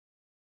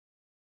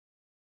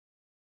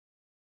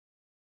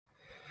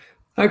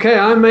Okay,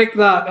 I make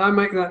that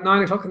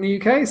 9 o'clock in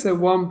the UK, so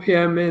 1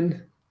 p.m.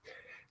 in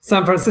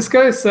San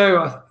Francisco. So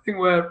I think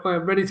we're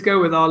ready to go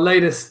with our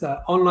latest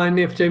online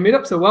Neo4j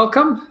meetup. So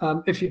welcome.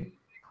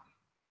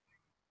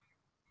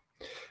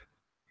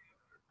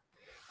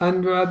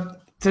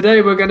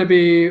 Today we're going to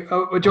be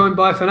we're joined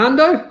by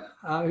Fernando,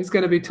 who's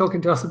going to be talking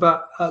to us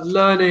about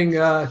learning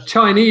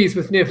Chinese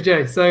with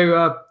Neo4j.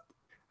 So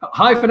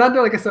hi,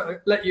 Fernando. I guess I'll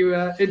let you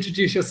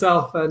introduce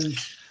yourself and.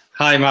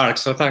 Hi, Mark.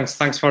 So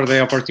thanks for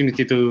the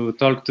opportunity to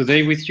talk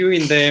today with you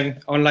in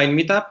the online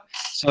meetup.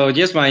 So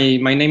yes, my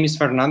name is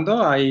Fernando.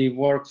 I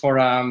work for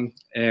a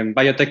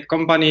biotech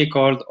company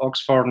called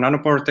Oxford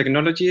Nanopore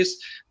Technologies.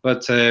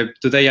 But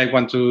today I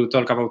want to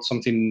talk about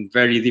something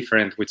very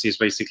different, which is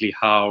basically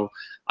how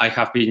I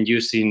have been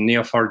using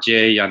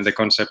Neo4j and the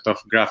concept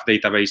of graph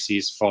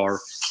databases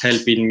for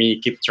helping me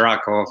keep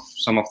track of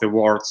some of the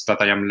words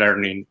that I am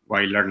learning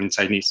while learning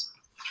Chinese.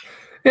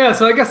 Yeah,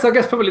 so I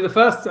guess probably the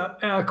first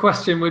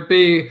question would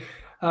be,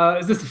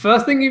 is this the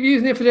first thing you've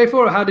used Neo4j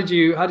for, or how did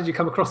you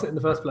come across it in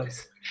the first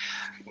place?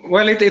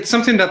 Well, it's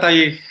something that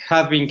I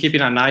have been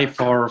keeping an eye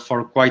for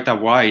quite a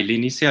while.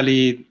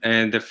 Initially,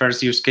 the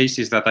first use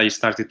cases that I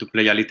started to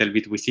play a little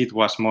bit with it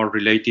was more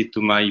related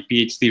to my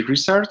PhD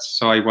research.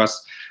 So I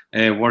was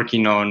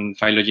working on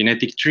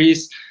phylogenetic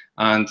trees,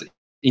 and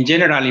in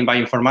general, in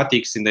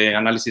bioinformatics, in the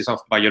analysis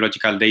of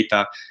biological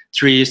data,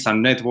 trees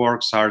and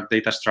networks are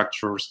data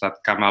structures that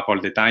come up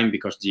all the time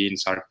because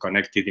genes are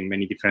connected in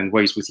many different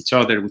ways with each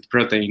other, with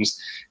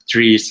proteins.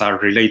 Trees are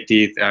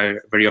related,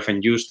 very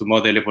often used to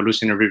model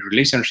evolutionary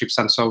relationships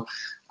and so.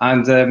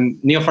 And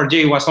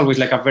Neo4j was always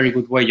like a very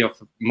good way of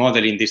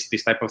modeling this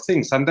type of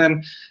things. And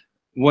then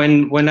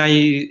when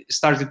I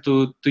started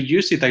to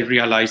use it, I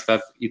realized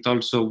that it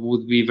also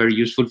would be very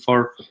useful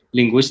for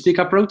linguistic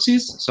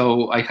approaches.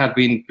 So I had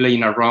been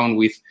playing around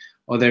with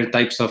other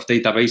types of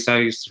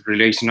databases,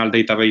 relational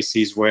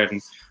databases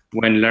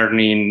when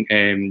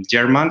learning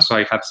German. So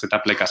I had set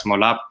up like a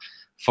small app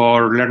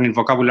for learning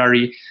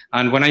vocabulary.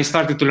 And when I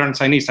started to learn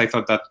Chinese, I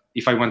thought that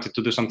if I wanted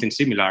to do something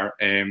similar,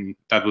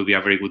 that would be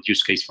a very good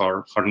use case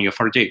for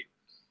Neo4j.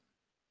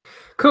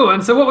 Cool.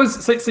 And so what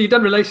was so you've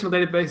done relational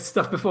database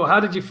stuff before. How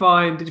did you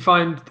find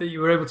that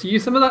you were able to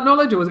use some of that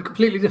knowledge, or was it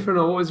completely different,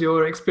 or what was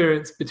your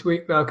experience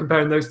between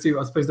comparing those two,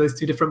 I suppose, those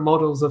two different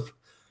models of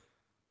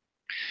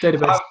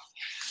database?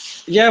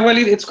 Yeah, well,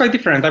 it's quite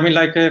different. I mean,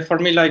 like for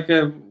me, like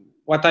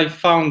what I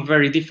found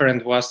very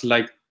different was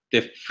like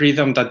the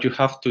freedom that you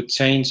have to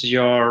change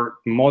your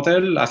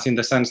model, as in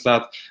the sense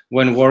that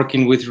when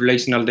working with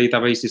relational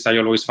databases, I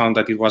always found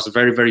that it was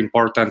very, very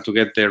important to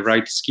get the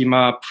right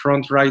schema up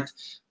front right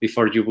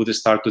before you would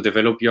start to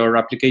develop your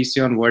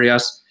application.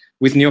 Whereas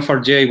with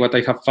Neo4j, what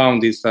I have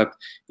found is that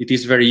it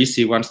is very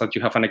easy once that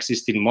you have an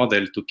existing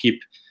model to keep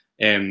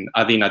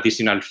adding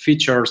additional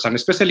features, and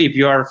especially if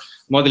you are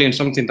modeling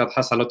something that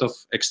has a lot of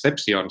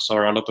exceptions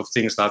or a lot of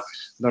things that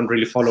don't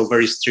really follow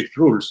very strict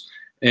rules.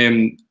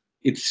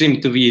 It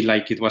seemed to be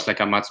like it was like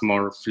a much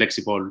more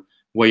flexible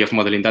way of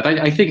modeling that.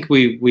 I think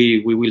we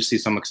will see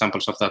some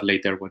examples of that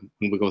later when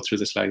we go through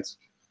the slides.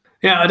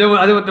 Yeah, I don't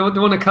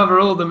want to cover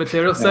all the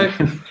material. So,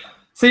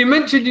 so you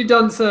mentioned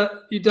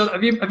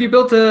have you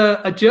built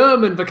a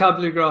German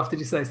vocabulary graph? Did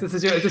you say? So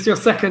is this your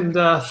second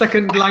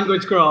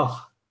language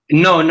graph?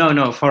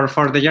 No. For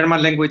the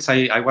German language,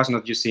 I was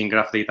not using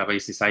graph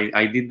databases.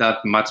 I did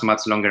that much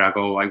longer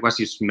ago. I was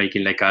just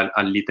making like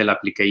a little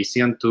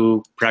application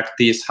to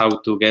practice how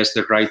to guess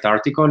the right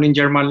article in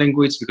German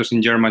language, because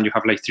in German you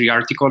have like 3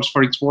 articles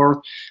for each word,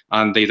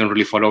 and they don't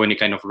really follow any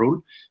kind of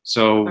rule.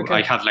 So okay.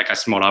 I had like a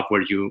small app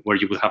where you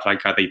would have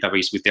like a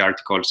database with the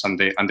articles and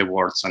the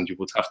words, and you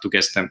would have to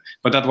guess them.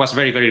 But that was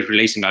very, very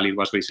relational. It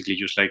was basically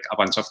just like a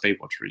bunch of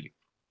tables, really.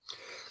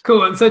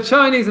 Cool. And so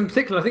Chinese in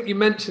particular, I think you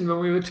mentioned when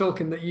we were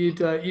talking that you'd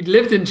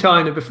lived in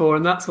China before,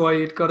 and that's why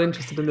you'd got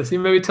interested in this. You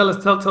maybe tell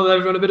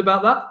everyone a bit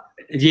about that?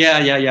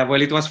 Yeah.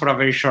 Well, it was for a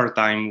very short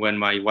time when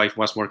my wife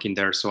was working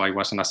there, so I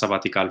was on a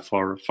sabbatical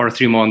for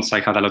 3 months.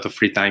 I had a lot of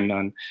free time,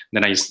 and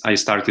then I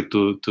started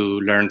to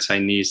learn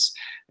Chinese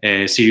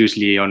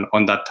seriously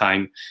on that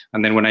time.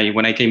 And then when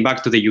I came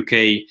back to the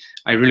UK,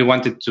 I really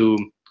wanted to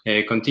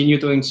continue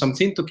doing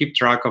something to keep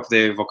track of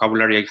the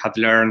vocabulary I had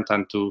learned,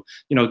 and to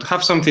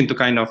have something to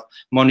kind of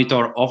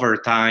monitor over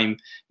time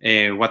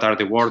what are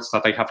the words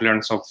that I have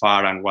learned so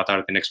far and what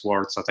are the next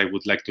words that I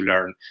would like to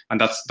learn. And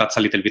that's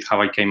a little bit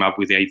how I came up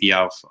with the idea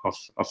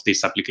of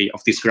this application,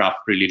 of this graph,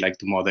 really, like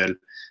to model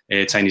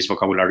Chinese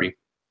vocabulary.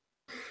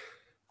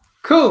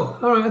 Cool.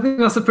 All right, I think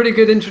that's a pretty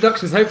good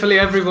introduction. So hopefully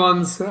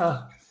everyone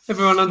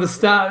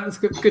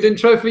understands. It's a good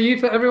intro for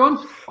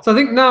everyone. So I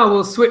think now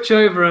we'll switch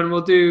over and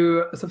we'll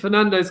do, so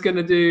Fernando's going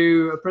to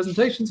do a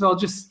presentation. So I'll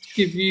just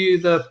give you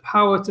the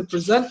power to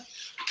present.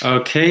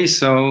 Okay,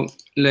 so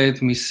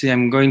let me see.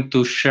 I'm going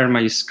to share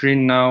my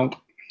screen now.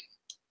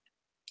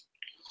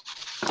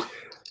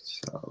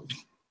 So.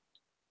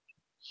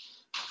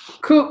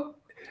 Cool.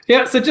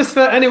 Yeah, so just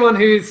for anyone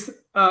who's,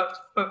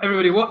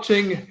 everybody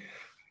watching,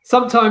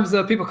 sometimes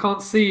people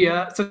can't see.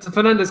 So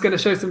Fernando's going to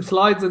show some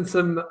slides and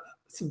some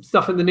some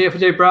stuff in the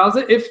Neo4j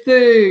browser. If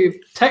the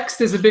text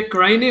is a bit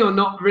grainy or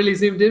not really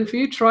zoomed in for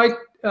you, try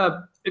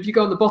if you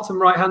go on the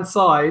bottom right-hand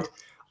side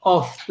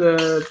of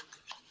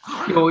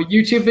your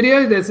YouTube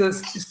video,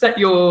 set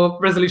your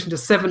resolution to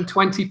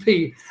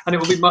 720p, and it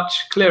will be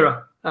much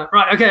clearer.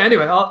 Right. Okay.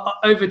 Anyway,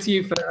 over to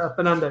you,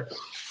 Fernando.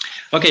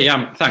 Okay.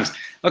 Thanks.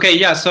 Okay.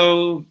 Yeah.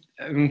 So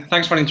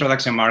thanks for the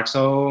introduction, Mark.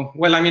 So,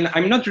 well, I mean,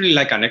 I'm not really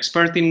like an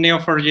expert in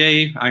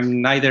Neo4j.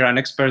 I'm neither an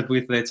expert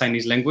with the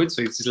Chinese language,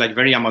 so it's like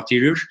very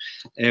amateur.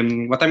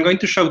 What I'm going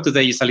to show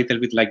today is a little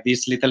bit like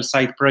this little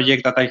side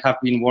project that I have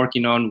been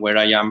working on, where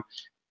I am,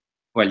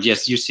 well,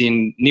 yes,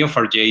 using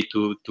Neo4j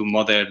to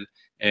model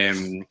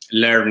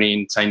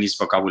learning Chinese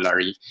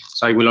vocabulary.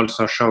 So I will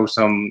also show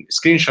some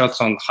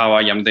screenshots on how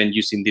I am then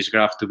using this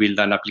graph to build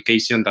an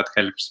application that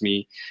helps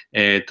me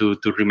to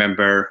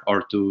remember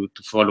or to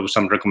follow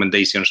some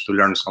recommendations to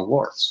learn some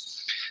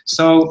words.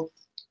 So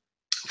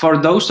for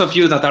those of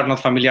you that are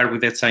not familiar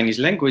with the Chinese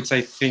language,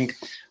 I think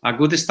a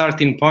good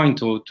starting point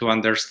to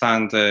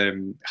understand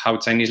how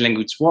Chinese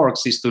language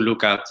works is to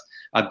look at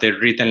the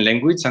written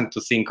language and to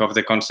think of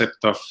the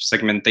concept of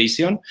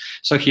segmentation.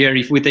 So here,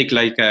 if we take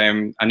like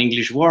an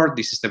English word,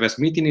 this is the best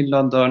meeting in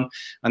London,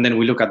 and then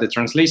we look at the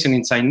translation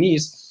in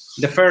Chinese,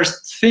 the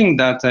first thing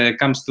that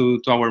comes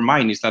to our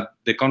mind is that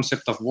the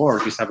concept of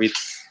word is a bit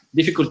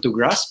difficult to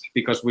grasp,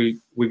 because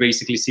we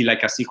basically see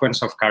like a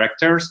sequence of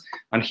characters,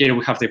 and here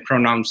we have the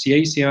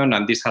pronunciation,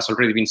 and this has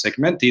already been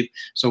segmented,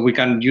 so we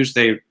can use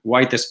the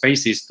white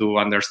spaces to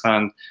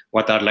understand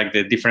what are like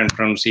the different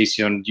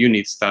pronunciation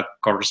units that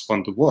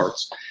correspond to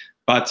words.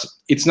 But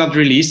it's not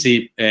really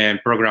easy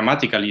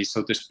programmatically,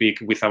 so to speak,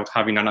 without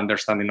having an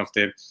understanding of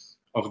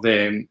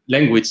the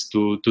language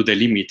to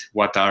delimit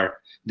what are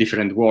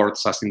different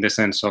words, as in the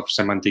sense of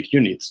semantic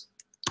units.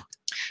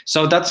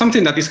 So that's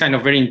something that is kind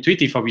of very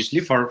intuitive,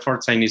 obviously, for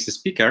Chinese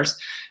speakers.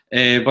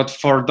 But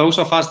for those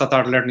of us that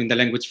are learning the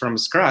language from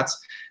scratch,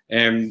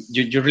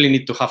 you really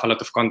need to have a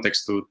lot of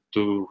context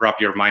to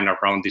wrap your mind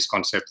around this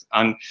concept.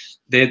 And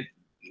the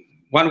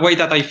one way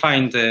that I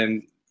find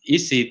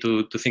easy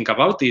to think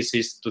about this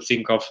is to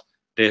think of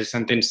the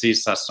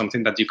sentences as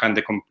something that you can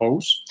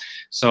decompose.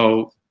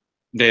 So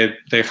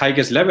the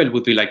highest level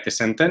would be like the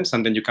sentence,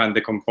 and then you can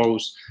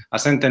decompose a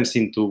sentence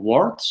into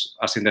words,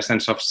 as in the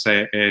sense of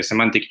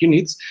semantic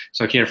units.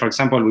 So here, for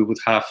example, we would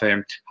have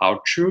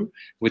how true,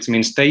 which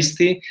means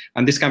tasty,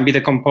 and this can be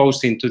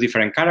decomposed into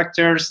different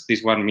characters.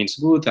 This one means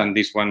good, and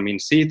this one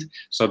means it.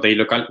 So they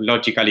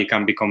logically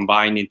can be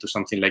combined into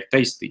something like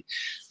tasty.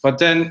 But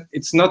then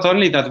it's not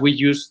only that we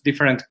use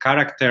different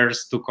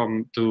characters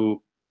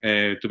to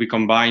be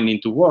combined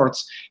into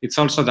words. It's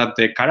also that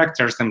the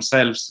characters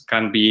themselves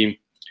can be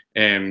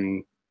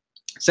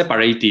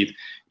separated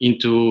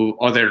into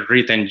other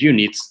written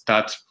units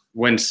that,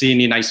 when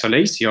seen in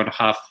isolation,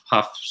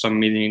 have some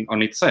meaning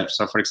on itself.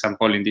 So, for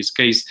example, in this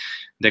case,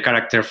 the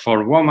character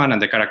for woman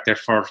and the character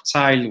for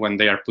child, when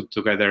they are put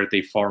together,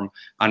 they form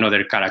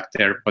another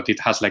character, but it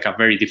has like a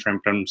very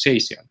different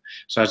pronunciation.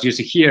 So as you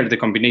see here, the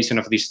combination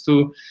of these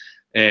two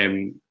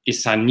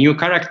is a new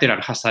character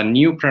and has a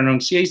new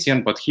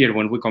pronunciation, but here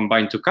when we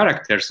combine two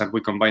characters and we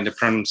combine the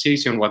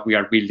pronunciation, what we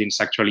are building is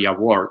actually a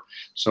word.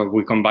 So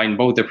we combine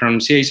both the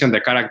pronunciation,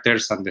 the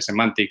characters, and the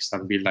semantics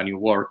and build a new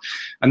word.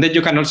 And then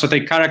you can also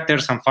take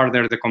characters and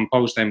further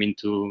decompose them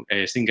into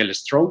single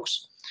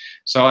strokes.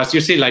 So as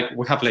you see, like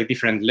we have like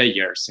different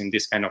layers in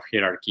this kind of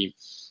hierarchy.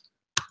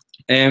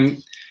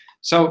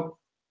 So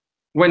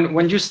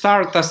when you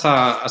start as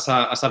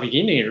a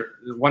beginner,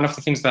 one of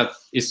the things that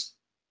is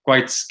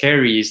quite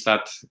scary is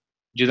that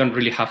you don't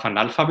really have an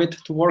alphabet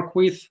to work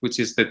with, which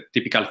is the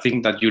typical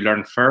thing that you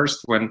learn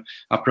first when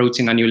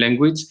approaching a new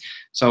language.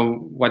 So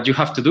what you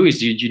have to do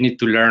is you need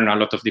to learn a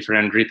lot of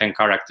different written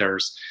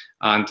characters.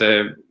 And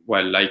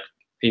well, like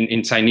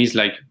in Chinese,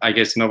 like I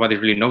guess nobody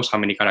really knows how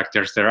many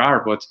characters there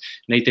are, but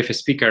native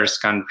speakers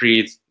can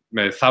read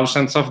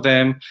thousands of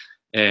them.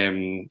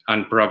 And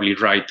probably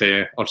write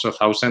also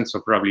thousands,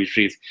 or probably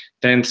read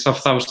tens of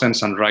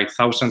thousands and write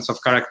thousands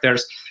of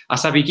characters.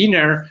 As a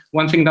beginner,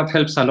 one thing that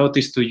helps a lot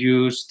is to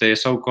use the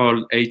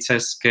so-called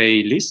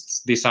HSK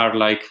lists. These are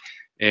like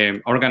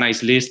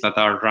organized lists that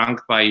are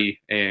ranked by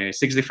 6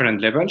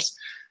 different levels.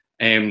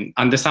 And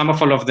the sum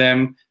of all of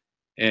them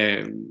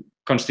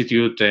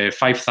constitute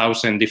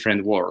 5,000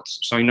 different words.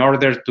 So in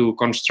order to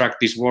construct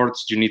these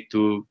words, you need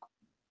to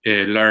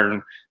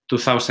learn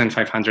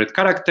 2,500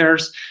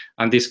 characters,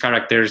 and these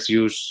characters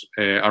use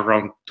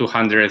around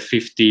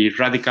 250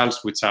 radicals,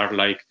 which are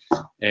like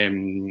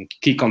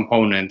key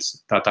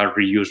components that are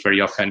reused very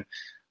often.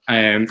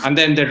 And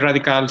then the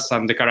radicals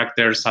and the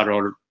characters are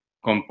all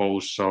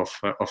composed of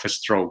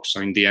strokes. So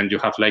in the end, you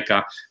have like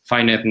a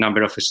finite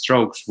number of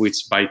strokes,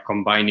 which by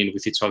combining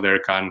with each other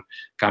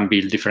can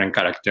build different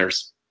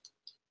characters.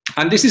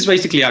 And this is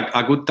basically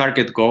a good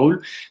target goal,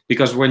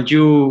 because when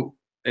you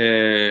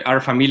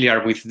are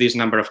familiar with this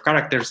number of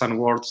characters and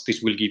words,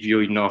 this will give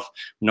you enough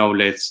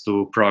knowledge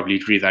to probably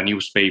read a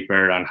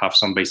newspaper and have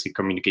some basic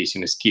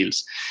communication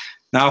skills.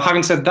 Now,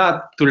 having said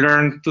that, to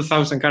learn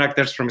 2,000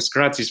 characters from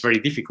scratch is very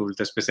difficult,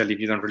 especially if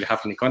you don't really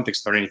have any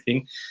context or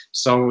anything.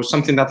 So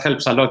something that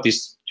helps a lot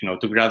is,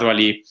 to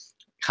gradually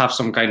have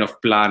some kind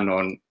of plan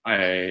on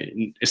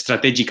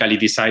strategically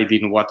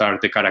deciding what are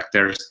the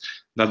characters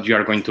that you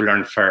are going to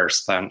learn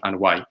first and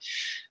why.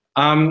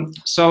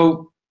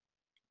 So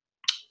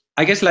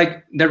I guess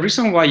like the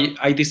reason why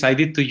I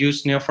decided to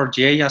use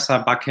Neo4j as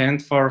a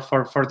backend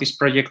for this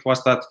project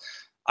was that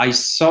I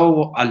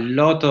saw a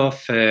lot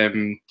of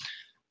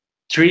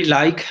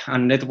tree-like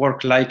and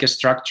network-like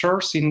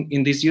structures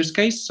in this use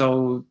case.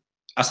 So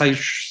as I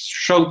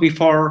showed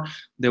before,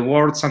 the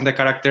words and the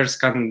characters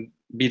can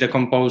be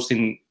decomposed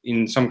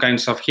in some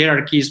kinds of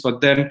hierarchies, but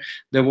then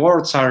the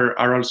words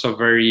are also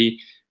very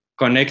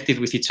connected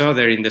with each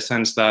other in the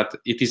sense that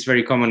it is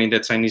very common in the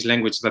Chinese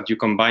language that you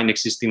combine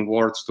existing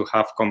words to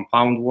have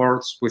compound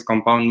words with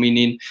compound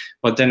meaning,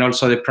 but then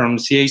also the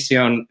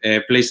pronunciation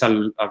plays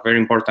a very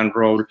important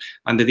role,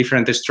 and the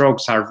different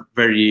strokes are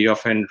very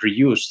often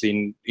reused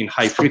in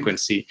high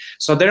frequency.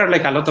 So there are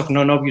like a lot of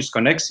non-obvious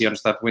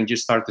connections that when you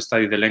start to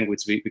study the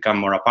language become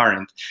more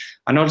apparent.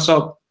 And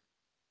also,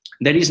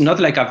 there is not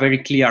like a very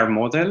clear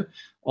model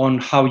on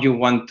how you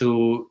want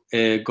to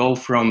go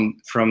from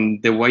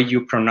the way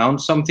you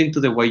pronounce something to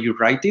the way you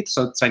write it.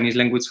 So Chinese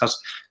language has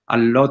a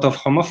lot of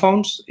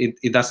homophones.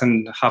 It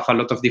doesn't have a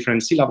lot of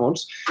different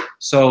syllables.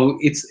 So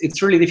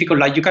it's really difficult.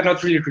 Like you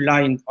cannot really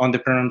rely on the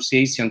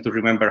pronunciation to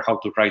remember how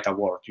to write a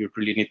word. You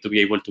really need to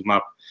be able to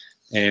map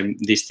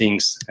these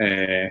things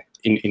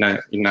in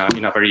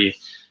a very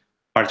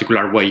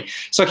particular way.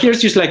 So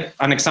here's just like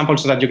an example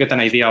so that you get an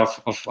idea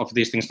of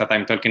these things that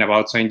I'm talking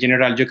about. So in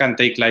general, you can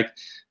take like,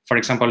 for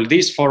example,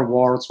 these 4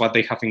 words, what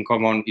they have in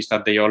common is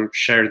that they all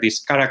share this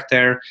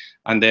character,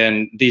 and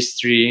then these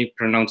 3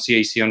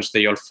 pronunciations,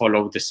 they all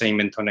follow the same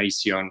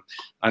intonation.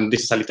 And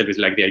this is a little bit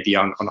like the idea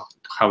on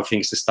how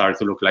things start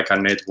to look like a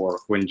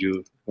network when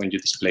you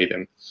display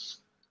them.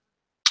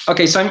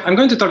 Okay, so I'm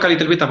going to talk a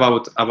little bit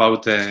about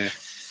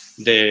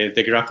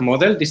the graph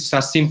model. This is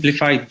a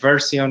simplified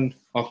version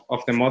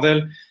of the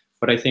model,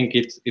 but I think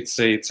it's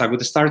a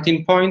good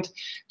starting point.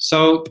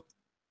 So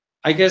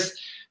I guess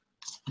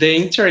the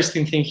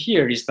interesting thing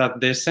here is that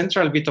the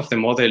central bit of the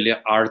model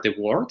are the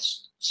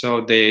words.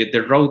 So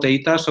the raw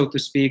data, so to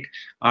speak,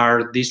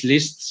 are these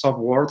lists of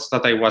words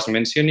that I was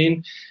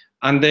mentioning.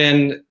 And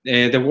then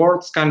the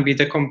words can be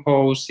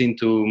decomposed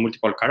into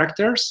multiple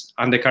characters,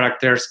 and the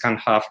characters can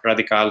have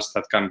radicals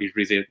that can be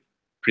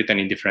written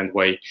in different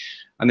way.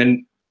 And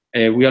then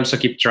we also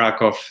keep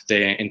track of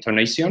the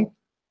intonation.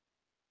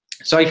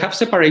 So I have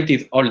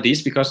separated all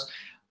this because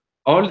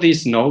all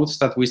these nodes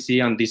that we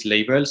see on these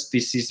labels,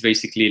 this is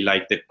basically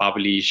like the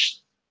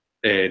published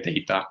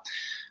data.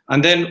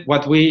 And then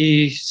what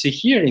we see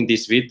here in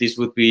this bit, this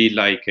would be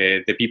like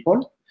the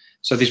people.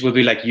 So this would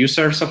be like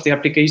users of the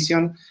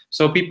application.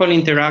 So people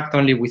interact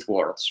only with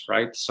words,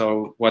 right?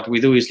 So what we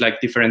do is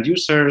like different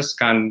users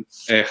can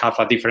have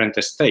a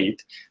different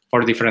state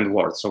for different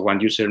words. So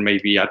one user may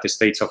be at the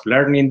stage of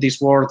learning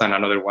this word, and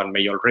another one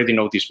may already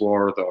know this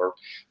word or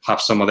have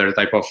some other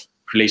type of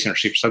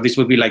relationship. So this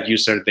would be like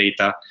user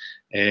data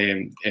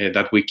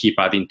that we keep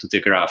adding to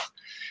the graph.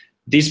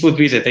 This would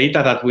be the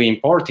data that we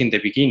import in the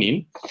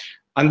beginning.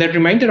 And the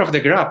remainder of the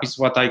graph is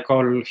what I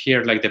call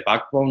here like the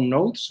backbone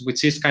nodes,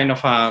 which is kind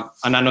of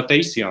an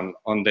annotation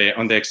on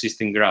the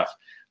existing graph.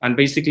 And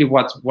basically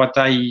what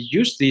I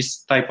use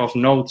this type of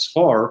nodes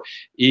for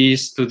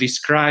is to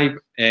describe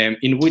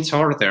in which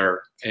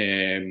order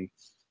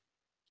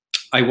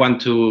I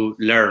want to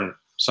learn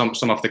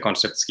some of the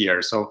concepts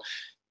here. So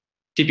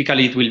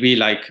typically it will be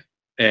like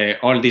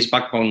all these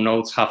backbone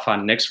nodes have a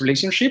next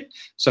relationship,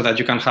 so that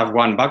you can have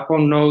one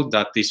backbone node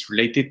that is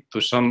related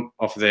to some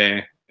of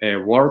the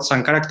words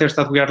and characters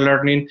that we are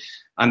learning,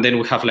 and then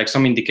we have like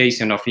some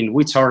indication of in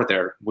which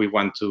order we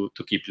want to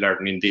keep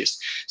learning this.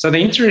 So the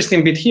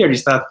interesting bit here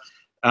is that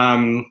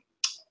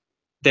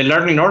the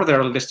learning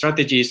order or the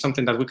strategy is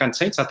something that we can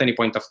change at any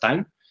point of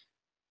time.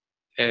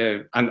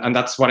 And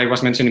that's what I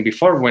was mentioning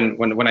before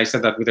when I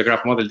said that with the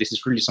graph model, this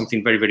is really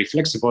something very, very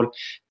flexible,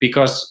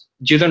 because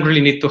you don't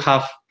really need to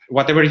have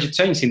whatever you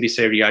change in this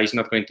area is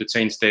not going to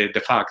change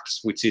the facts,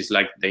 which is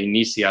like the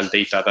initial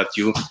data that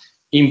you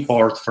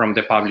import from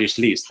the published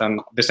list.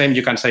 And the same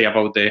you can say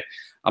about the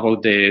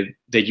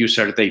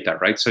user data,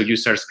 right? So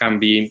users can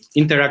be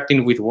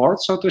interacting with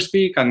words, so to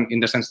speak, and in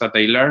the sense that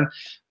they learn,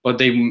 but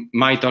they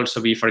might also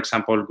be, for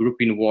example,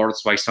 grouping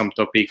words by some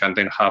topic and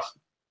then have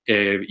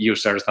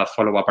users that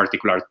follow a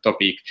particular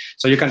topic.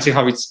 So you can see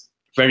how it's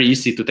very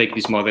easy to take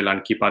this model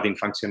and keep adding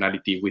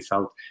functionality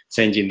without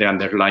changing the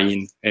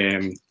underlying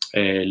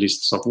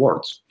lists of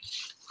words.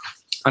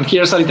 And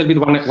here's a little bit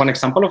one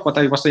example of what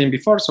I was saying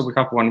before. So we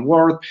have one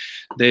word.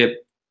 The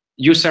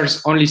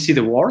users only see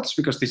the words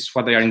because this is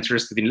what they are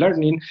interested in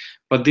learning,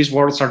 but these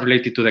words are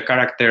related to the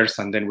characters,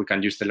 and then we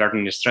can use the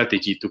learning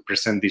strategy to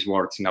present these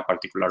words in a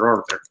particular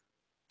order.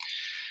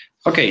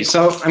 Okay,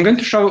 so I'm going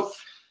to show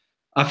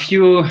a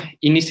few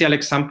initial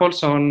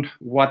examples on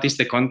what is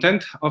the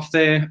content of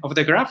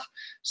the graph.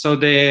 So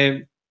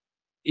the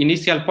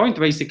initial point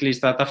basically is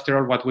that after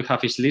all, what we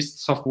have is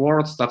lists of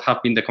words that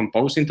have been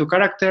decomposed into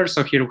characters.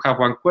 So here we have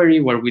one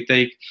query where we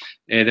take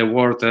the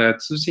word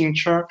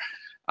Zuxingche,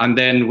 and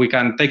then we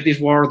can take this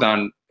word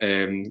and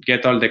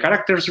get all the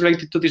characters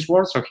related to this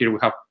word. So here we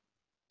have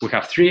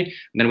 3, and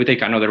then we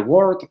take another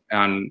word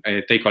and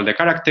take all the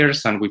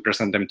characters and we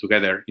present them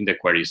together in the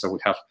query. So we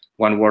have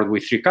one word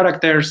with 3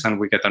 characters and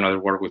we get another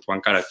word with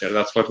 1 character.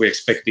 That's what we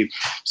expected.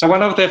 So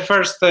one of the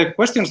first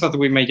questions that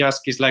we may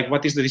ask is like,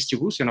 what is the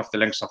distribution of the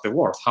lengths of the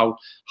word? How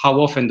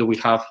often do we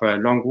have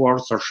long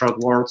words or short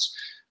words?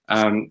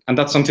 And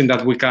that's something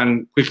that we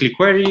can quickly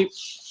query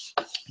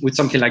with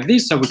something like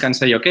this. So we can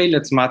say, okay,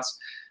 let's match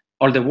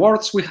all the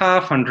words we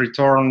have and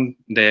return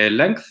the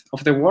length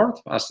of the word,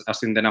 as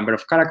in the number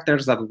of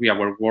characters. That would be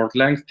our word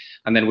length,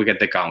 and then we get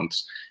the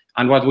counts.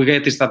 And what we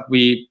get is that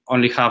we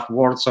only have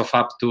words of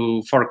up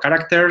to 4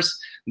 characters.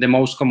 The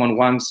most common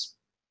ones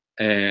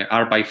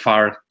are by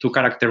far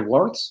 2-character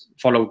words,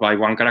 followed by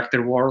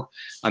 1-character word,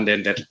 and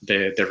then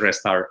the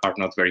rest are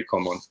not very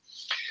common.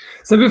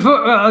 So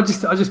before, I'll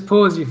just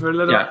pause you for a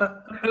little. Yeah.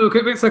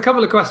 Okay, so a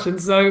couple of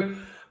questions. So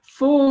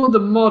for the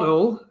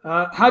model,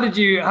 how did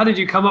you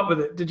come up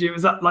with it?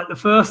 Was that like the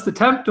first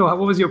attempt, or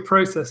what was your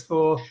process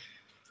for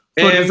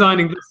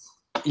designing this?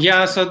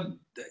 Yeah, so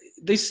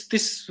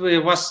this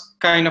was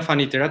kind of an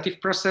iterative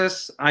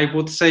process, I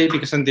would say,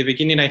 because in the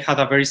beginning I had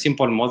a very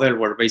simple model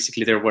where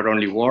basically there were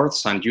only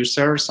words and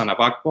users and a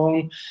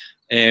backbone.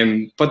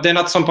 But then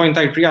at some point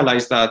I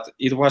realized that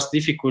it was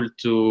difficult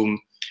to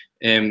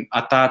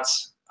attach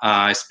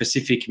a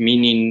specific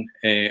meaning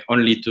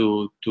only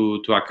to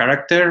a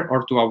character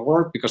or to a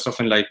word, because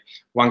often like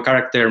one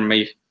character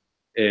may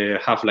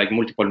have like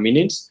multiple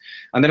meanings.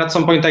 And then at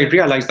some point I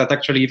realized that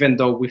actually, even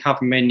though we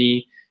have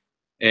many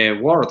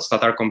words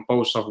that are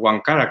composed of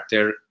one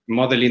character,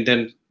 modeling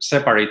them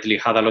separately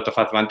had a lot of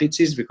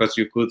advantages, because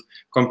you could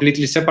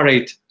completely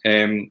separate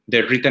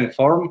the written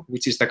form,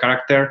 which is the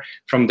character,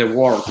 from the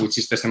word, which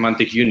is the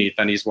semantic unit,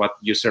 and is what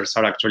users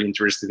are actually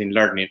interested in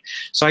learning.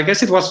 So I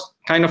guess it was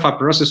kind of a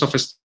process of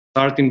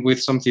starting with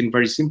something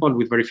very simple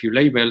with very few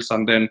labels,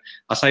 and then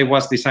as I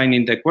was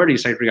designing the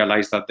queries, I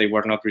realized that they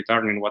were not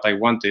returning what I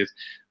wanted,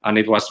 and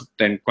it was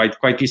then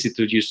quite easy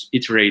to just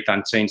iterate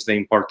and change the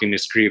importing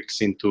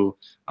scripts into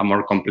a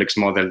more complex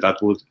model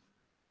that would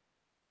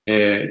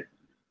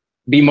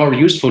be more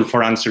useful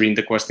for answering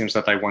the questions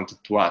that I wanted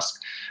to ask.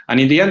 And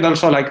in the end,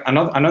 also, like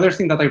another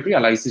thing that I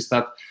realized is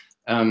that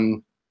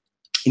in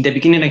the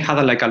beginning I had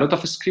a lot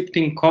of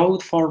scripting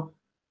code for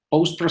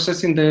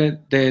post-processing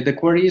the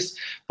queries,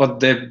 but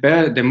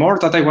the more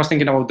that I was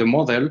thinking about the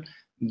model,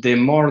 the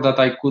more that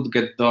I could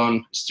get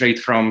done straight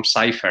from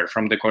Cypher,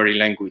 from the query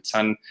language.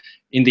 And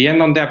in the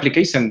end, on the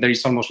application, there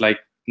is almost like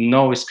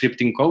no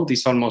scripting code.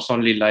 It's almost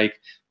only like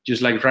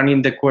just like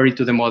running the query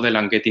to the model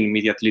and getting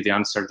immediately the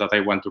answer that I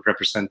want to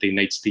represent in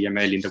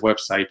HTML in the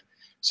website.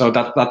 So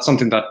that's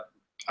something that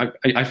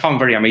I found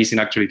very amazing,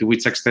 actually, to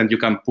which extent you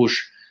can push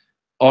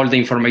all the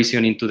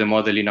information into the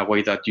model in a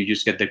way that you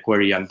just get the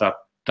query, and that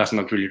does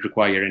not really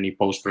require any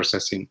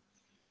post-processing.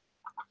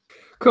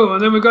 Cool.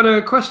 And then we've got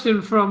a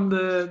question from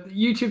the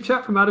YouTube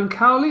chat from Adam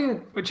Cowley,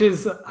 which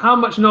is, how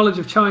much knowledge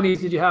of Chinese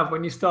did you have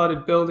when you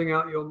started building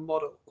out your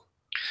model?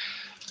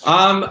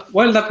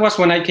 Well, that was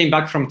when I came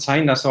back from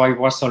China, so I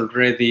was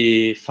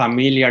already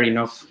familiar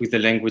enough with the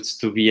language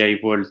to be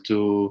able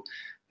to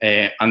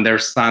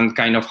understand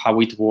kind of how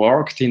it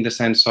worked, in the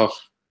sense of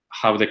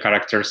how the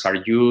characters are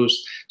used.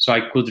 So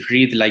I could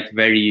read like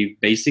very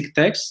basic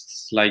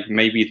texts, like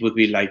maybe it would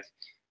be like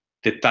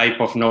the type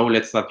of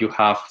knowledge that you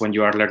have when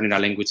you are learning a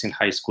language in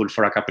high school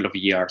for a couple of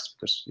years,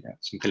 because yeah,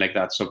 something like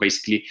that. So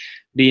basically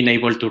being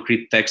able to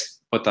read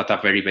text, but at a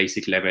very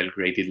basic level,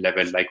 graded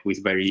level, like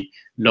with very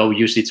low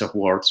usage of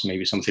words,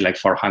 maybe something like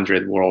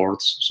 400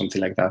 words,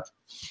 something like that.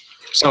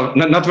 So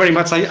not very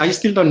much. I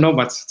still don't know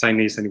much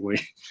Chinese anyway.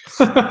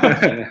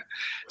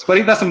 But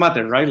it doesn't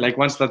matter, right? Like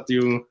once that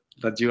you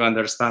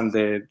understand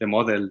the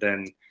model,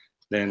 then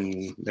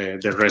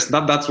the rest.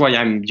 That's why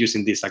I'm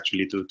using this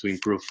actually to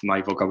improve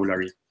my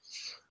vocabulary.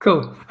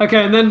 Cool.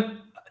 Okay, and then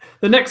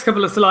the next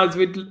couple of slides,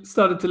 we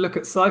started to look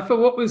at Cypher.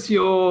 What was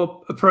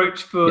your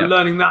approach for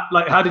learning that?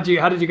 Like, how did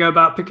you go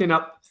about picking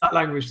up that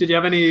language? Did you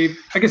have any?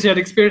 I guess you had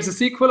experience with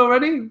SQL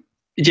already.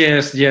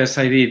 Yes,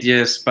 I did.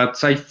 Yes,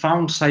 but I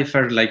found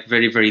Cypher like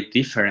very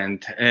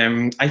different.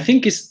 I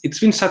think it's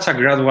been such a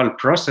gradual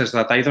process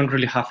that I don't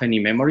really have any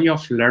memory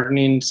of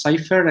learning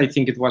Cypher. I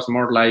think it was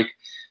more like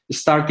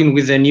starting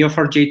with the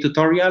Neo4j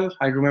tutorial.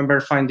 I remember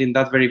finding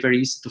that very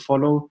easy to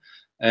follow.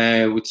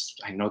 Which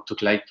I know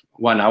took like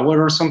 1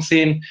 hour or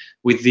something,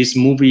 with this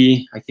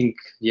movie. I think,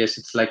 yes,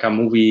 it's like a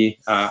movie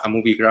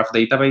graph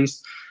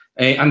database.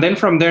 And then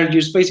from there,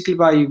 just basically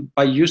by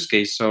use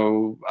case.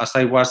 So as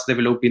I was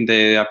developing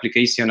the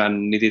application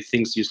and needed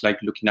things, just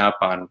like looking up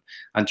and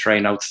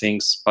trying out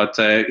things. But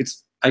I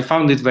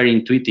found it very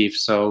intuitive.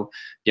 So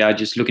yeah,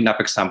 just looking up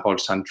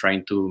examples and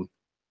trying to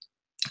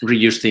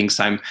reuse things.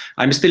 I'm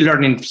still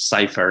learning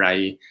Cypher.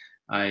 I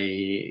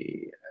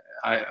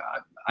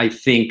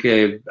think,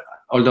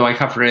 although I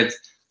have read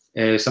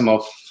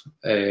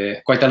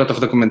quite a lot of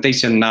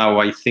documentation now,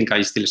 I think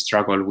I still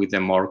struggle with the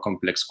more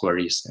complex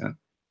queries. Yeah.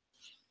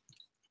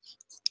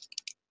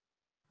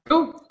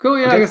 Cool.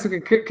 Yeah, Okay. I guess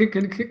we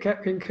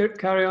can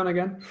carry on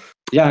again.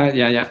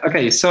 Yeah.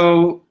 Okay,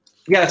 so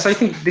yeah, so I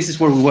think this is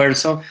where we were.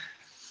 So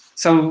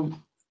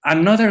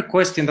another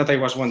question that I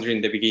was wondering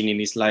in the beginning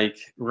is like,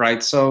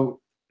 right, so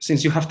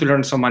since you have to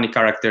learn so many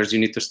characters, you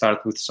need to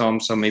start with some,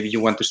 so maybe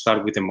you want to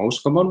start with the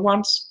most common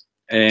ones.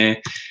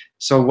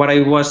 So what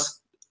I was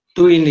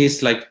doing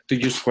is like to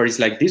use queries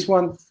like this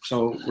one.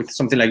 So with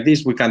something like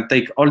this, we can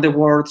take all the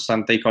words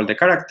and take all the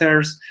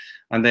characters,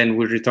 and then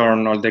we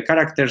return all the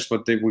characters,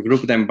 but we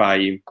group them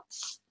by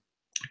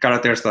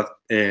characters that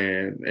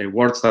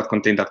words that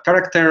contain that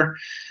character,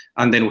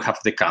 and then we have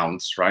the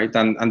counts, right?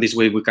 And this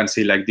way we can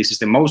see like this is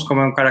the most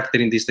common character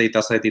in this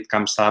data set. It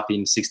comes up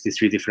in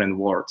 63 different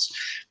words.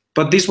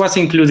 But this was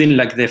including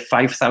like the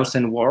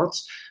 5,000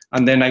 words.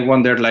 And then I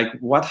wondered like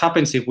what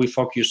happens if we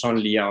focus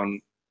only on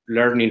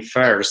learning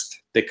first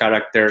the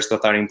characters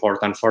that are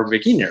important for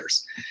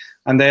beginners.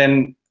 And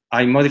then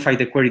I modified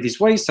the query this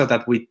way so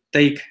that we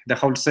take the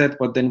whole set,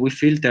 but then we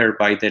filter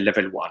by the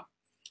level 1.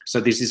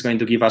 So this is going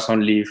to give us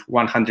only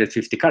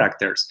 150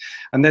 characters.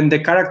 And then the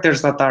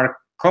characters that are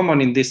common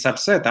in this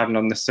subset are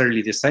not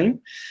necessarily the same.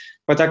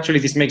 But actually,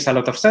 this makes a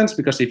lot of sense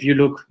because if you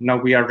look, now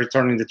we are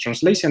returning the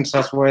translations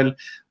as well.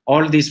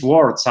 All these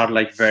words are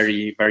like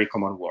very, very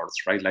common words,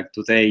 right? Like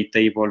today,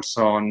 table,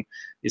 so on.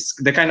 It's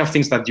the kind of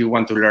things that you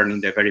want to learn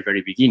in the very,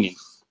 very beginning.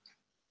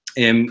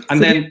 And so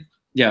then,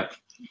 yeah.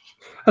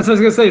 That's what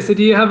I was going to say. So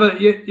do you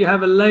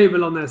have a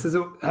label on this? Is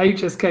it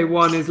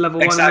HSK1 is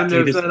level 1, and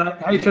then there's like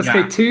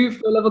HSK2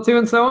 for level 2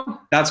 and so on?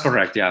 That's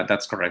correct. Yeah,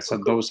 that's correct. So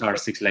those are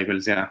 6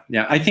 labels. Yeah.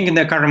 I think in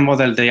the current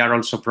model, they are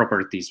also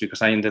properties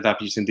because I ended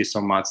up using this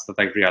so much that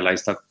I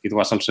realized that it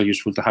was also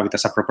useful to have it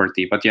as a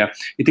property. But yeah,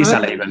 it is a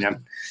label.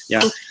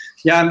 Yeah.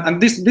 Yeah,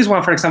 and this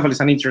one, for example,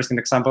 is an interesting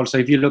example. So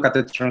if you look at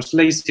the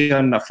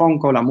translation, a phone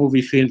call, a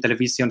movie, film,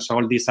 television, so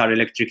all these are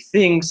electric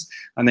things.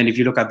 And then if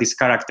you look at this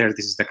character,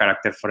 this is the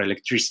character for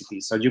electricity.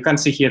 So you can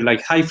see here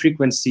like high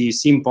frequency,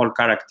 simple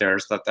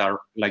characters that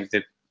are like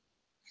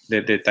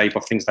the type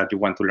of things that you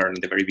want to learn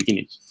in the very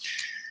beginning.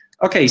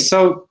 Okay,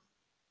 so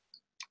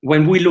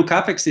when we look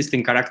up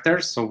existing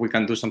characters, so we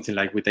can do something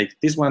like we take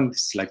this one,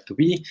 this is like to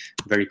be,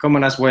 very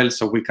common as well.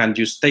 So we can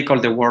just take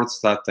all the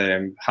words that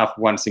have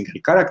one single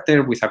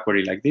character with a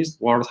query like this,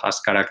 word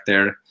has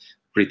character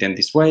written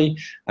this way,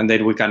 and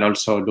then we can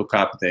also look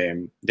up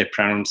the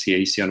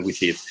pronunciation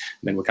with it.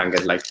 Then we can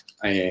get like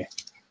a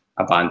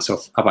bunch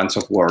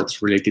of words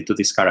related to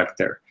this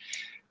character.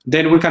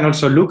 Then we can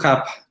also look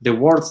up the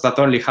words that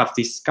only have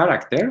this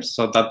character.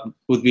 So that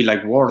would be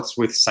like words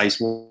with size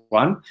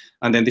 1,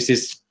 and then this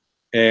is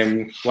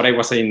what I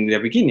was saying in the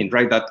beginning,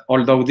 right? That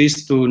although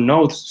these two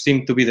nodes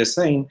seem to be the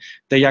same,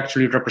 they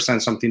actually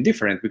represent something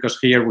different because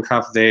here we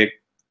have the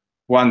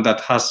one that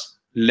has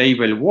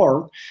label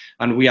word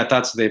and we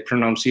attach the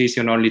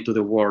pronunciation only to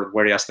the word,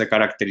 whereas the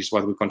character is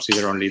what we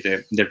consider only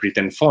the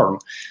written form.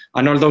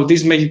 And although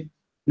this may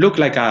look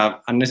like a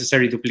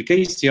unnecessary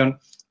duplication,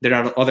 there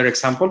are other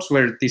examples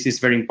where this is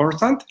very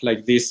important,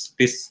 like this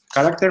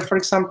character, for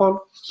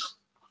example.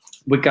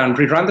 We can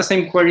rerun the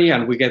same query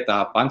and we get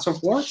a bunch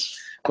of words.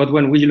 But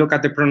when we look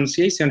at the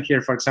pronunciation here,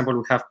 for example,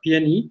 we have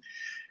PNE,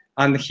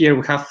 and here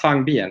we have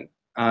Fang Bien.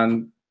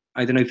 And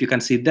I don't know if you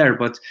can see it there,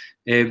 but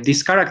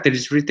this character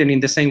is written in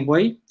the same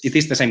way. It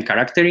is the same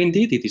character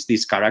indeed, it is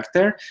this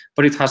character,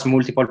 but it has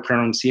multiple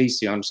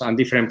pronunciations, and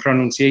different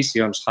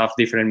pronunciations have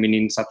different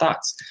meanings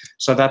attached.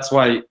 So that's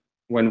why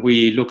when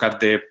we look at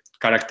the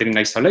character in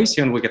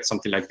isolation, we get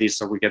something like this.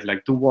 So we get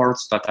like 2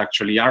 words that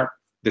actually are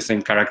the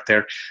same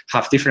character,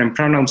 have different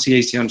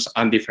pronunciations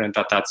and different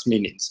attached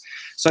meanings.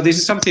 So this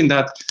is something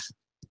that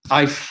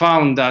I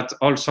found that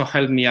also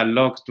helped me a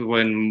lot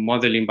when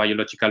modeling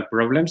biological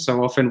problems.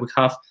 So often we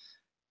have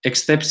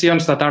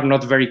exceptions that are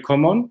not very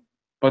common,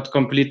 but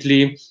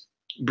completely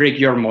break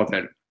your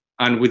model.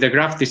 And with the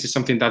graph, this is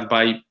something that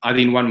by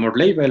adding one more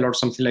label or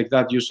something like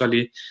that,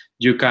 usually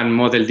you can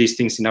model these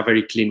things in a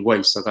very clean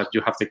way so that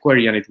you have the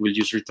query and it will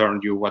just return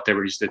you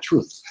whatever is the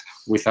truth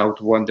without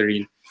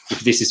wondering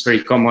if this is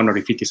very common or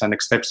if it is an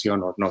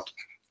exception or not.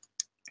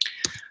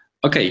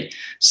 Okay,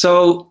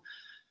 so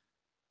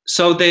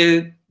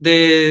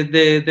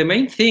the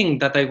main thing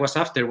that I was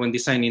after when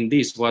designing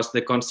this was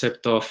the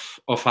concept of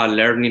a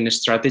learning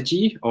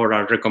strategy or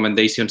a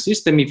recommendation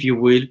system, if you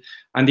will.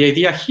 And the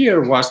idea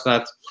here was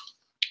that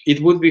it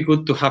would be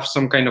good to have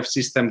some kind of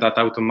system that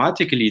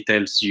automatically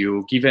tells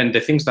you, given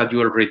the things that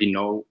you already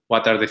know,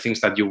 what are the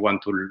things that you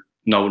want to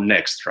know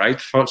next, right?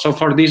 So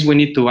for this, we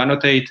need to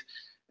annotate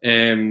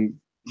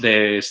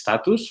the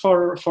status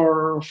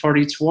for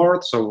each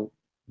word. So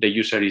the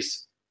user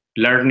is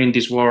learning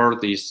this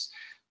word,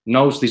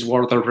 knows this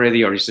word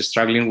already, or is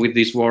struggling with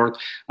this word.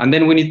 And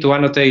then we need to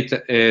annotate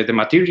the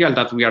material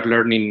that we are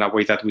learning in a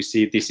way that we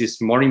see this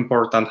is more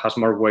important, has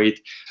more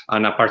weight,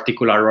 and a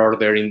particular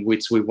order in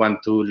which we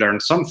want to learn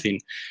something.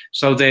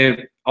 So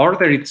the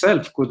order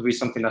itself could be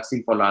something as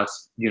simple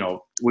as,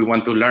 we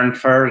want to learn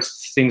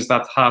first things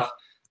that have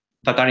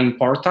that are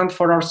important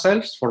for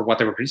ourselves for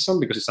whatever reason,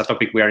 because it's a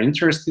topic we are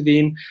interested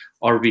in,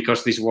 or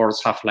because these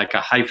words have like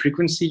a high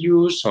frequency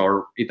use,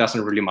 or it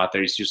doesn't really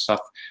matter. It's just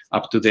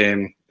up to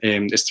the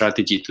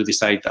strategy to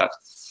decide that.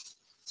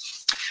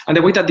 And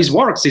the way that this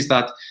works is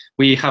that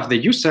we have the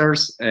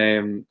users,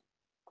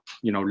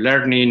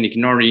 learning,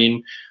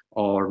 ignoring,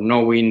 or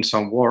knowing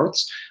some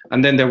words,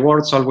 and then the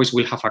words always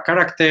will have a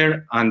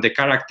character, and the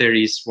character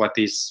is what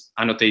is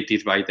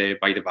annotated by the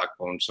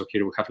backbone. So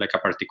here we have like a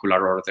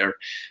particular order,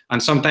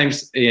 and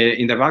sometimes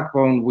in the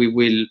backbone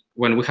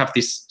when we have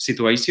these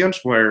situations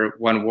where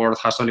one word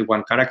has only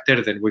one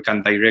character, then we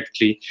can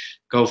directly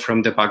go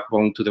from the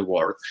backbone to the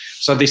word.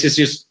 So this is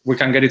just, we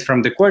can get it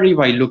from the query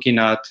by looking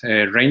at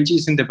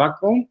ranges in the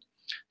backbone.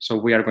 So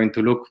we are going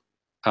to look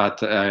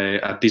at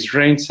this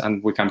range,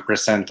 and we can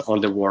present all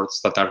the words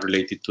that are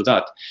related to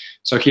that.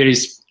 So here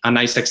is a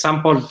nice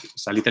example.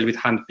 It's a little bit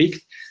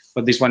hand-picked,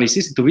 but this one is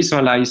easy to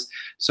visualize.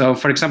 So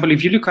for example,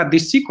 if you look at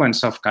this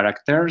sequence of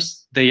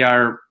characters, they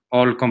are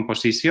all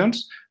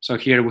compositions. So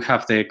here we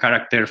have the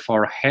character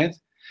for head.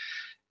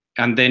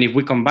 And then if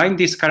we combine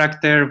this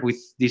character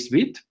with this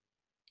bit,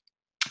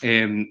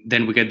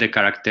 then we get the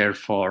character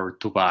for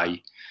to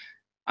buy.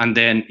 And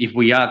then if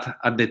we add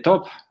at the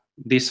top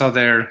this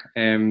other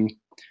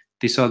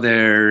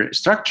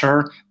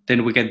structure,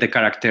 then we get the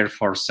character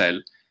for sell.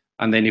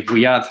 And then if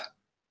we add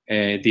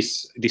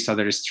this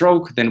other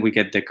stroke, then we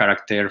get the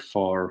character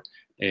for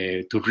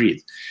to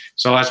read.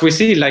 So as we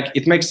see, like,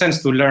 it makes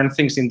sense to learn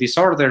things in this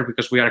order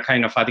because we are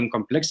kind of adding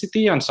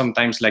complexity, and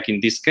sometimes, like in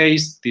this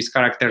case, these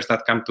characters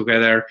that come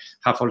together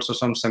have also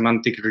some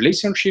semantic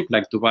relationship,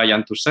 like to buy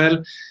and to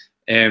sell.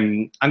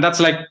 And that's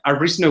like a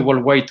reasonable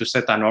way to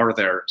set an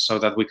order so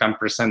that we can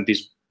present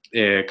these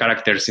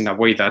characters in a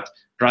way that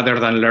rather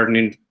than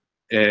learning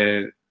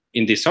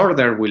in this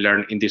order, we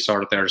learn in this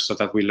order, so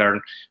that we learn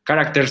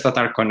characters that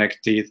are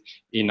connected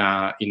in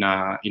a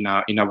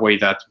way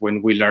that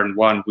when we learn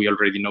one, we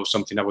already know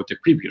something about the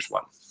previous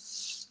one.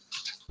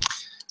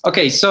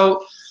 Okay,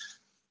 so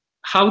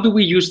how do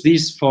we use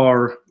this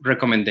for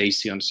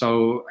recommendations?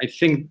 So I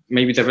think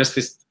maybe the best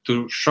is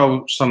to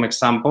show some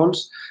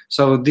examples.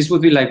 So this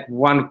would be like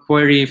one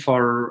query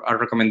for a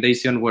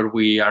recommendation where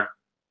we are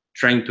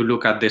trying to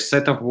look at the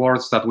set of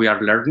words that we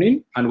are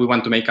learning, and we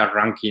want to make a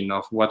ranking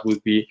of what would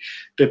be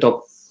the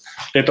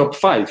top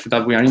 5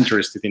 that we are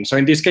interested in. So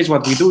in this case,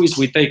 what we do is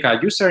we take a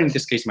user, in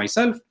this case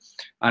myself,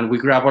 and we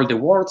grab all the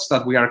words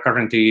that we are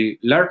currently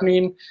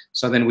learning.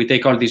 So then we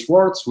take all these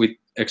words, we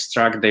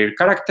extract their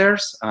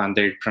characters and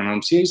their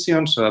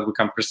pronunciation so that we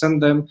can present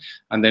them,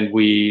 and then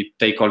we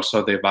take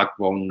also the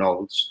backbone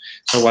nodes.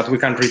 So what we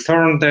can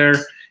return there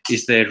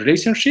is the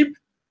relationship.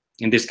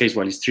 In this case,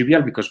 well, it's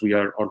trivial because we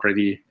are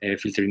already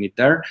filtering it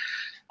there.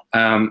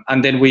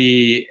 And then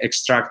we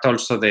extract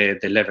also the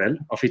level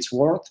of each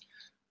word.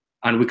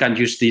 And we can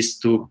use this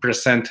to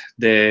present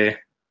the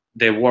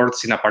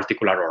words in a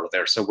particular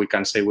order. So we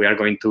can say we are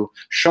going to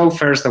show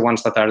first the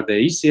ones that are the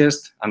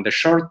easiest and the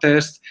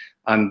shortest,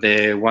 and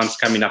the ones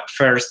coming up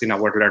first in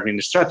our learning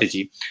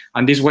strategy.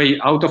 And this way,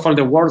 out of all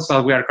the words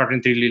that we are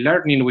currently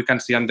learning, we can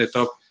see on the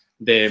top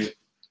the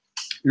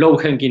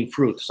low-hanging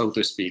fruit, so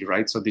to speak,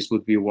 right? So this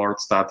would be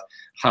words that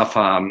have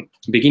a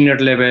beginner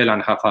level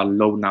and have a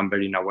low number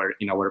in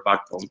our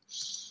backbone.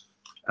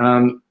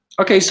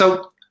 Okay,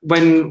 so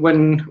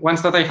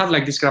once that I had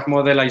like this graph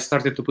model, I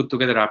started to put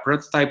together a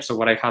prototype. So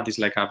what I had is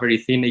like a very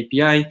thin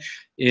API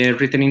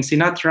written in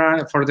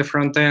Sinatra for the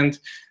front end,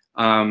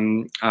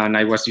 and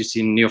I was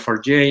using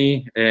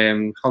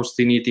Neo4j,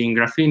 hosting it in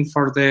Graphene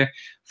for the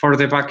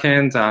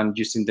backend, and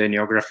using the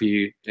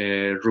Neography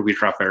Ruby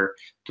wrapper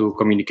to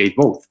communicate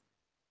both.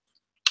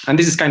 And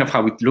this is kind of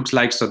how it looks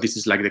like. So this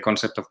is like the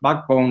concept of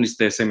backbone. It's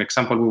the same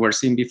example we were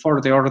seeing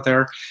before, the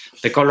order.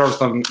 The colors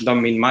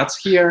don't mean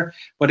much here,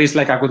 but it's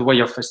like a good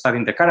way of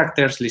studying the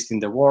characters, listing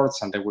the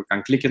words, and then we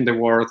can click in the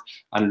word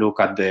and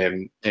look at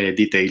the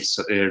details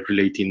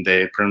relating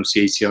the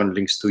pronunciation,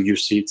 links to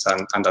usage,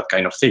 and that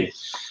kind of thing.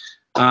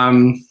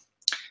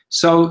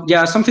 So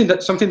yeah, something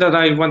that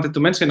I wanted to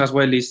mention as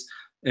well is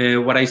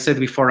what I said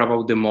before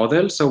about the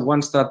model. So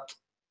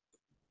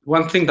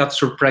one thing that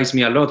surprised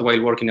me a lot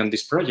while working on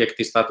this project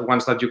is that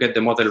once that you get the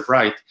model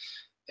right,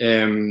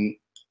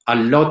 a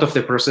lot of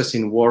the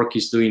processing work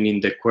is doing in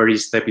the query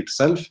step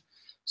itself.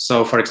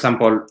 So for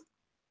example,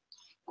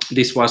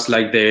 this was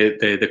like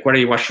the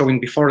query was showing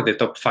before, the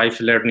top 5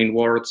 learning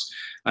words.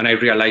 And I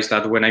realized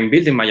that when I'm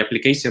building my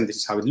application, this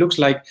is how it looks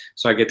like.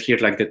 So I get here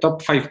like the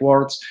top 5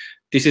 words.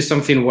 This is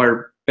something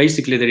where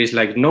basically there is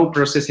like no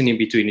processing in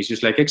between. It's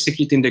just like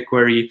executing the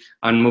query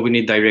and moving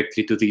it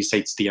directly to this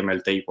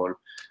HTML table.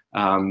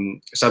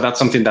 So that's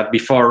something that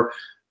before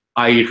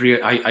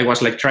I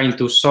was like trying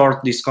to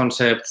sort these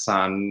concepts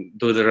and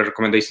do the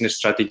recommendation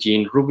strategy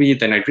in Ruby.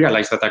 Then I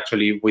realized that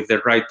actually with the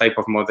right type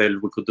of model,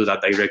 we could do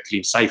that directly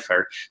in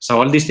Cypher. So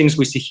all these things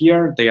we see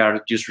here, they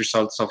are just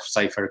results of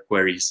Cypher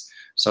queries.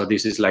 So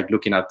this is like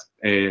looking at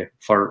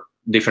for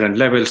different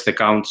levels, the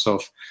counts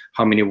of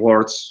how many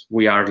words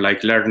we are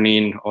like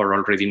learning or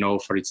already know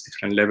for each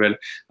different level.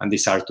 And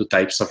these are 2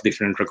 types of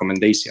different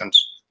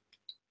recommendations.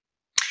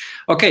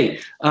 Okay,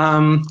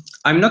 I'm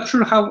not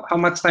sure how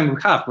much time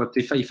we have, but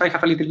if I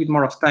have a little bit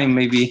more of time,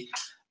 maybe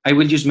I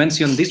will just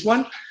mention this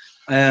one,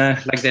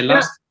 like the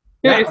last.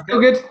 Yeah, it's okay.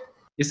 still good.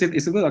 Is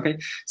it good? Okay.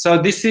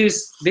 So this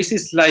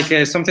is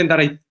like something that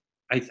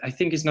I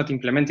think is not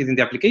implemented in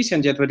the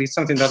application yet, but it's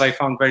something that I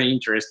found very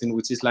interesting,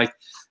 which is like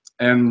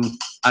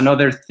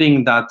another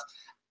thing that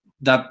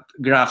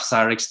graphs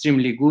are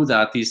extremely good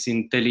at is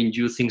in telling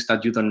you things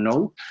that you don't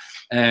know.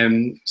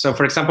 So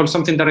for example,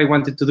 something that I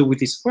wanted to do with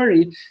this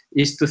query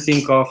is to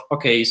think of,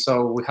 okay,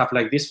 so we have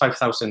like these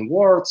 5,000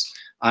 words,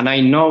 and I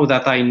know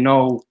that I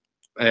know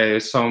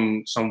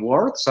some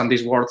words, and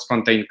these words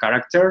contain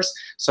characters.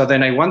 So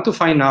then I want to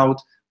find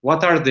out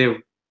what are the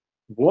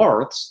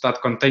words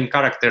that contain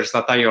characters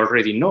that I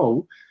already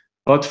know,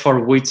 but for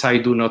which I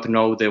do not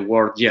know the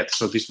word yet.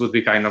 So this would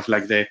be kind of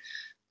like the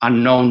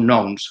unknown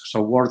knowns,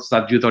 so words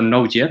that you don't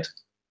know yet,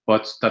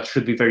 but that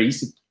should be very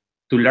easy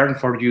to learn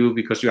for you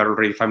because you are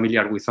already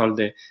familiar with all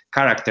the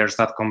characters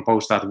that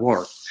compose that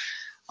word.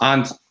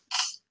 And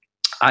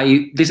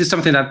this is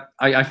something that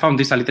I found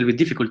this a little bit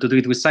difficult to do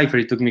it with Cypher.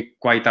 It took me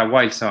quite a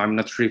while, so I'm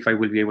not sure if I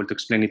will be able to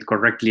explain it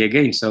correctly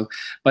again. So,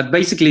 but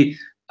basically,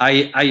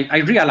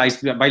 I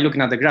realized by looking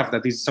at the graph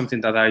that this is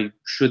something that I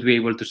should be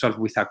able to solve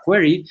with a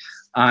query.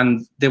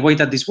 And the way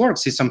that this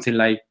works is something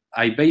like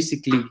I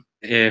basically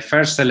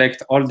first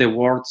select all the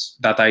words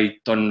that I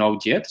don't know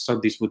yet. So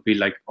this would be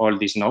like all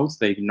these nodes,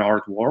 the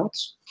ignored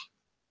words.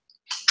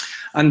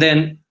 And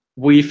then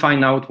we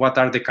find out what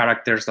are the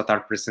characters that are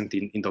present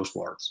in those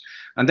words.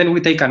 And then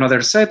we take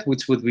another set,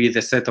 which would be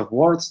the set of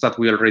words that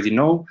we already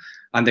know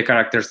and the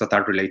characters that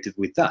are related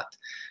with that.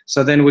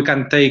 So then we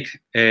can take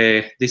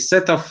this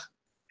set of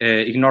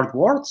ignored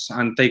words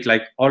and take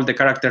like all the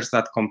characters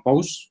that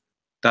compose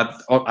that,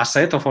 a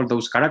set of all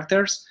those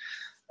characters.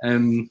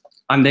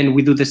 And then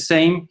we do the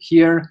same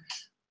here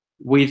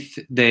with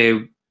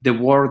the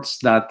words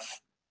that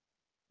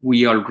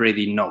we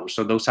already know.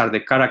 So those are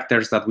the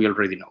characters that we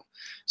already know.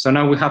 So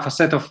now we have a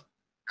set of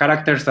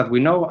characters that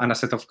we know and a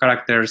set of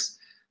characters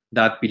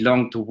that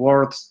belong to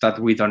words that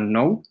we don't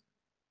know.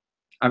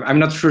 I'm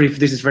not sure if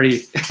this is very,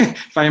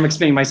 if I am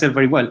explaining myself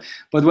very well,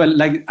 but well,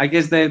 like I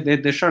guess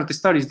the short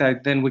story is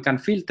that then we can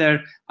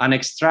filter and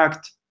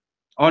extract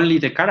only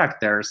the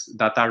characters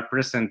that are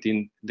present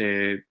in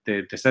the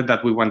set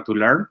that we want to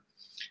learn,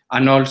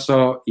 and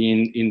also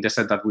in the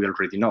set that we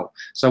already know.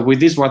 So with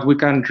this, what we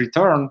can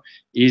return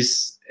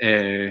is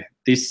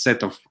this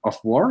set of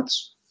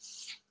words.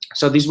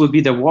 So this would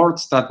be the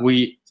words that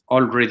we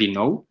already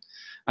know,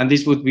 and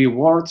this would be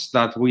words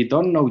that we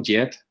don't know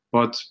yet,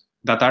 but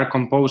that are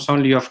composed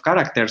only of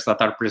characters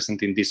that are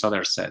present in this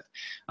other set.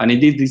 And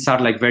indeed, these are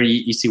like very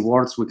easy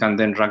words. We can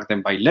then rank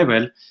them by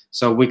level.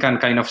 So we can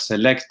kind of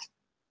select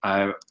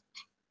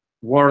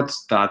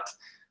words that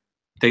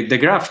the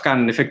graph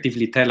can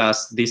effectively tell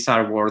us these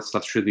are words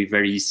that should be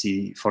very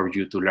easy for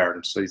you to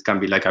learn. So it can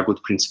be like a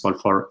good principle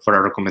for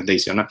a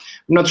recommendation. I'm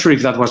not sure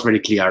if that was very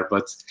clear,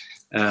 but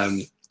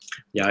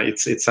yeah,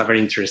 it's a very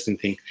interesting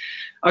thing.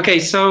 Okay,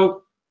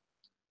 so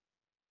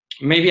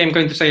maybe I'm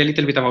going to say a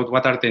little bit about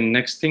what are the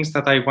next things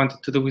that I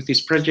wanted to do with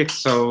this project.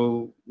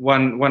 So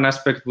one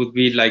aspect would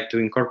be like to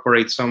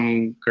incorporate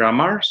some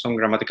grammar, some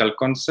grammatical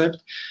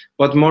concept,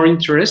 but more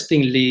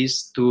interestingly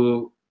is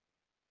to,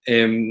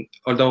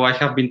 although I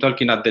have been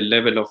talking at the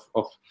level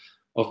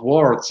of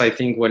words, I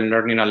think when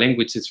learning a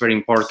language, it's very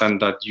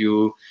important that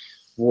you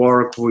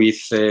work with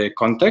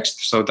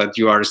context, so that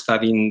you are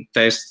studying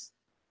text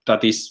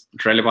that is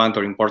relevant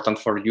or important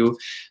for you.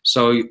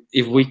 So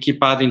if we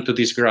keep adding to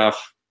this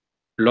graph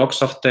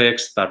blocks of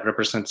text that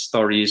represent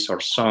stories or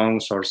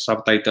songs or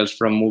subtitles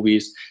from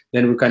movies,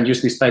 then we can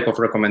use this type of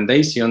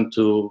recommendation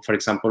to, for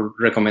example,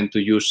 recommend to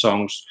you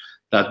songs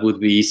that would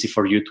be easy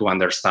for you to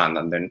understand,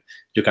 and then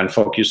you can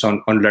focus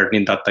on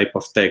learning that type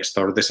of text,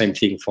 or the same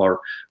thing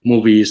for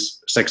movies,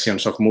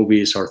 sections of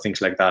movies or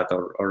things like that,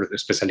 or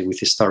especially with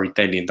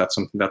storytelling, that's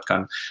something that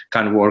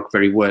can work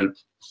very well.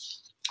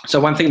 So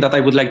one thing that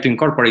I would like to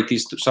incorporate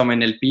is some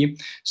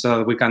NLP, so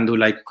that we can do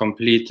like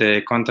complete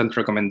content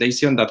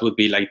recommendation. That would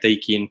be like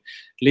taking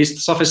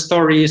lists of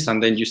stories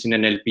and then using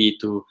NLP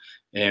to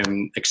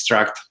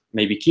extract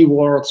maybe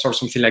keywords or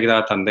something like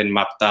that, and then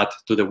map that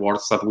to the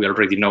words that we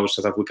already know,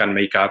 so that we can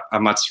make a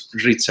much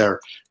richer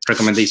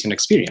recommendation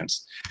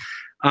experience.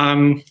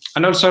 And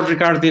also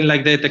regarding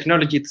like the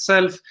technology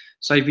itself,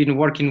 so I've been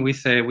working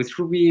with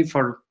Ruby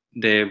for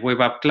the web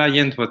app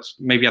client, but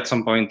maybe at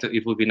some point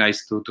it would be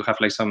nice to have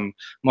like some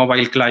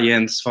mobile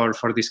clients for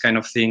this kind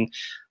of thing,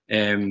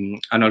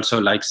 and also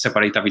like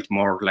separate a bit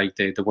more like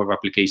the web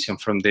application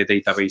from the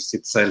database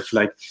itself.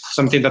 Like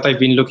something that I've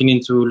been looking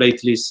into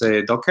lately is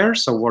Docker,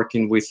 so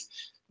working with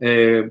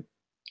a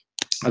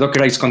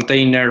Dockerized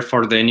container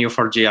for the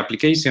Neo4j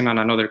application and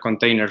another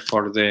container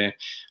for the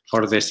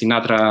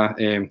Sinatra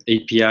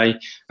API,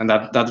 and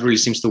that really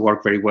seems to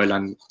work very well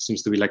and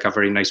seems to be like a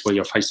very nice way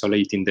of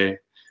isolating the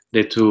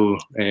two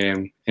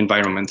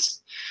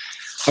environments.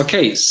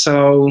 Okay,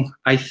 so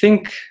I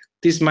think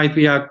this might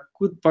be a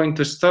good point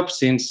to stop,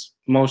 since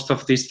most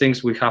of these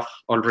things we have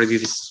already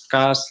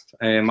discussed,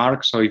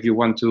 Mark. So if you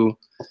want to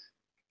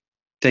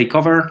take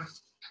over.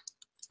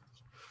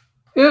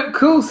 Yeah,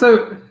 cool.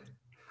 So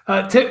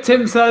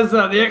Tim says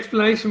the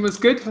explanation was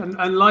good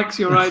and likes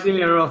your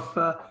idea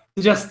of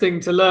suggesting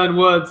to learn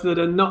words that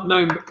are not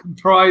known but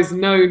comprise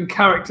known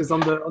characters on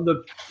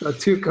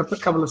the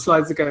couple of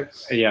slides ago.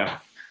 Yeah.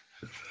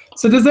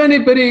 So does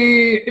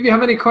anybody, if you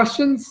have any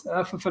questions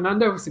for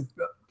Fernando, obviously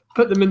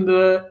put them in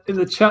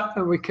the chat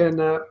and we can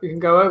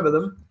go over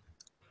them.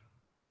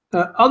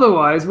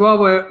 Otherwise, while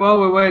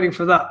we're waiting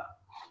for that,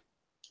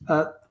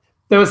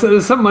 there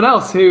was someone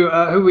else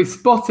who we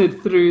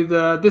spotted through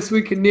the This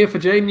Week in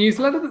Neo4j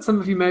newsletter that some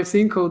of you may have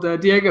seen, called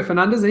Diego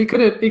Fernandez. He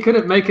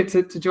couldn't make it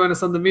to join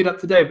us on the meetup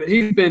today, but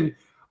he's been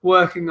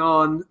working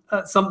on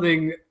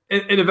something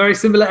in a very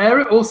similar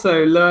area,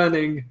 also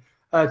learning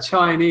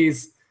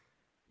Chinese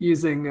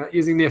using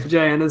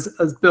Neo4j, and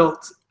has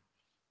built.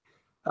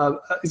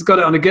 He's got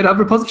it on a GitHub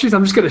repository. So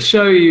I'm just going to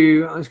show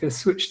you. I'm just going to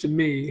switch to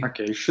me.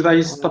 Okay. Should I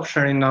stop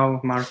sharing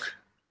now, Mark?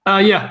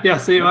 Yeah.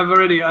 See, I've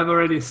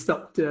already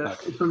stopped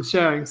from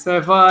sharing. So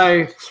if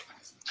I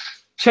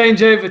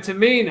change over to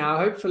me now,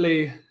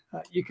 hopefully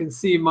you can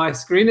see my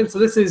screen. And so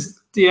this is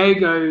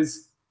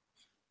Diego's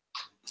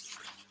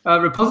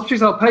repository.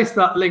 So I'll paste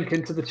that link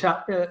into the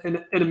chat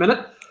in a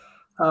minute.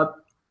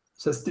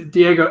 So it's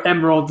Diego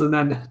Emeralds and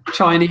then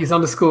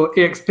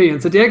Chinese_exp.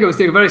 And so Diego was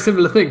doing very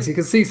similar things. You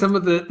can see some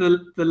of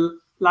the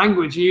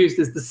language used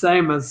is the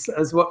same as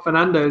what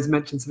Fernando has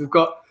mentioned. So we've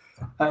got,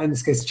 in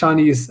this case,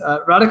 Chinese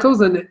radicals,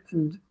 and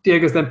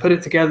Diego's then put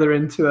it together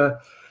into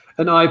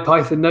an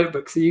IPython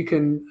notebook. So you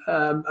can,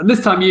 and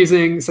this time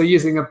using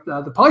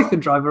the Python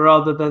driver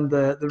rather than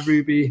the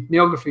Ruby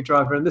neography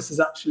driver. And this is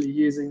actually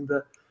using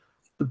the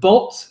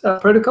Bolt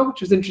protocol,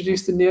 which was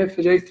introduced in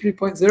Neo4j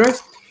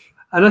 3.0.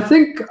 And I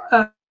think,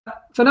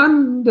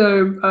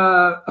 Fernando,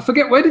 I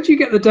forget, where did you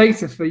get the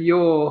data for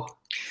your?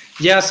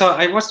 Yeah, so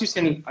I was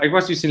using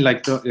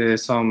like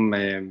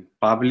some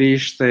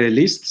published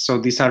lists. So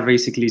these are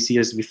basically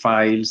CSV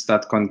files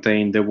that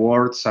contain the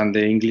words and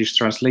the English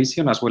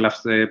translation as well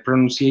as the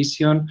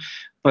pronunciation.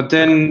 But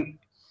then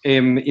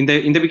in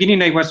the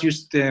beginning, I was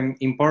just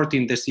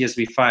importing the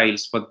CSV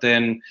files. But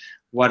then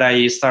what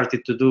I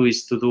started to do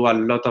is to do a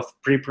lot of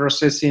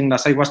pre-processing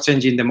as I was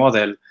changing the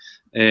model.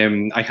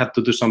 I had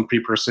to do some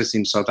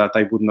pre-processing so that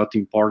I would not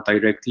import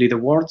directly the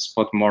words,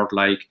 but more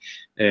like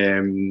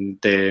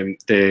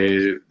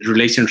the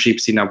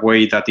relationships in a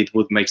way that it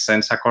would make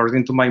sense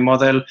according to my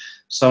model.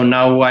 So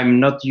now I'm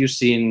not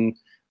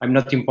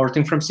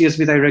importing from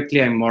CSV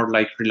directly. I'm more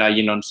like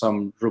relying on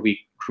some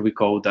Ruby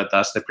code that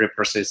does the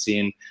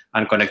pre-processing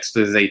and connects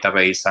to the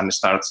database and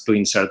starts to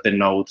insert the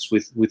nodes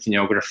with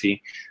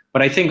neography.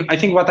 But I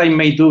think what I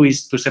may do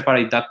is to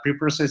separate that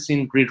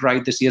pre-processing,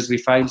 rewrite the CSV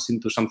files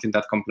into something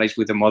that complies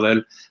with the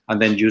model, and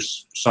then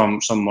use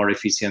some more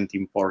efficient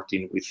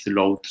importing with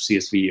load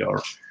CSV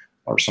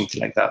or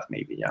something like that,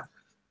 maybe. Yeah.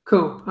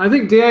 Cool. I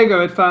think Diego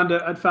had found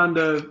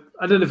a.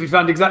 I don't know if he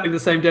found exactly the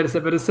same data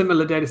set, but a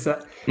similar data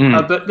set.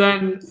 But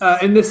then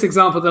in this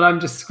example that I'm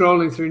just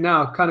scrolling through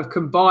now, kind of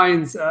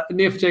combines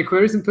Neo4j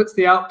queries and puts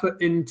the output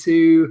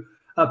into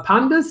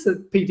pandas. So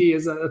PD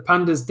is a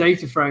pandas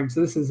data frame.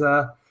 So this is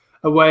a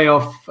way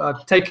of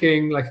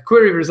taking like a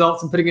query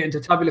results and putting it into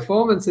tabular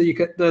form. And so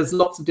there's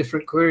lots of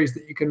different queries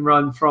that you can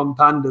run from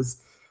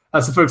pandas.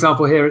 So for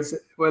example, here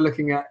we're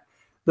looking at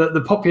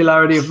the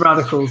popularity of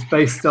radicals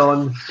based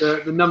on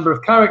the number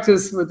of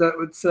characters with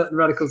certain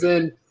radicals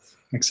in.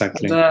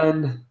 Exactly. And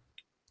then,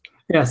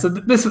 yeah, so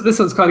this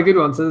one's quite a good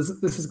one. So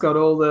this has got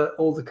all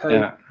the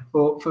code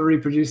for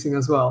reproducing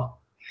as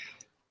well.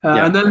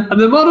 And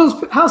the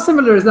models, how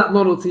similar is that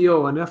model to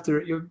your one?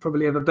 You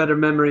probably have a better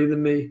memory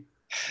than me.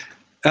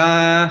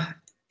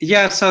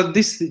 Yeah, so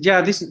this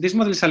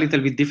model is a little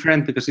bit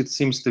different because it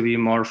seems to be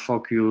more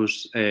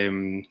focused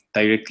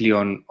directly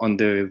on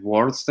the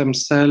words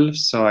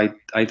themselves. So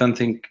I don't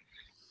think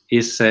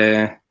it's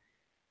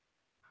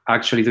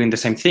actually doing the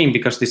same thing,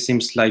 because this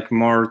seems like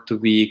more to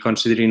be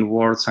considering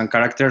words and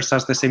characters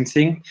as the same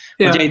thing.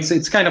 Yeah. But yeah,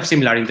 it's kind of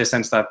similar in the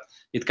sense that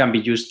it can be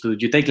used to,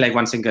 you take like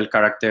one single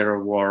character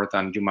or word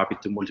and you map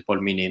it to multiple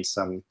meanings,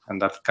 and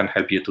that can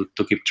help you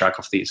to keep track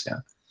of this.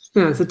 Yeah.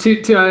 Yeah, so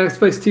I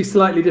suppose two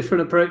slightly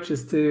different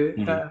approaches to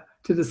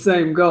the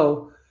same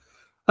goal.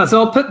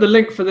 So I'll put the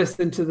link for this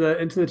into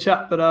the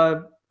chat, but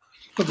I'm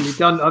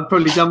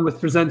probably done with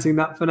presenting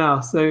that for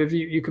now. So if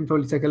you can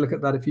probably take a look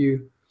at that if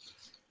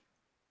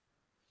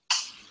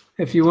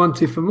you want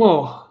to for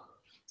more.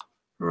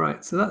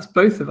 Right, so that's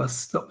both of us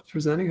stopped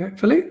presenting,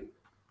 hopefully.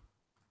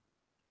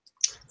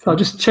 So I'll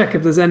just check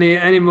if there's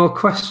any more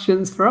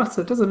questions for us.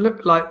 It doesn't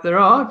look like there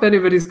are. If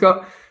anybody's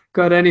got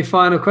any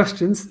final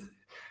questions,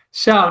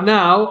 shout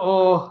now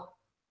or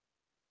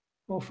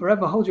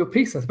forever hold your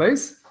peace, I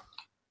suppose.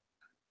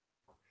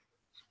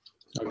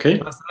 Okay.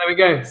 So there we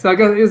go. So I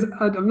guess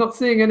I'm not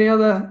seeing any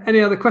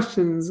other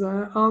questions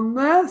on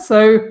there.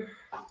 So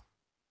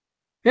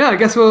yeah, I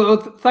guess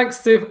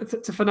thanks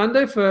to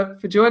Fernando for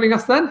joining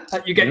us. Then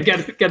you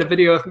get a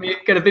video of me.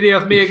 Get a video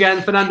of me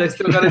again. Fernando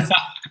still got his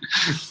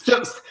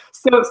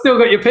still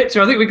got your picture.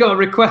 I think we got a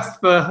request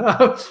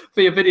for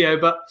your video,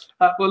 but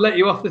we'll let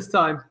you off this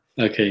time.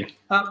 Okay.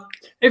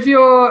 If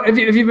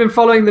you've been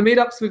following the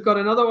meetups, we've got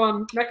another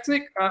one next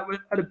week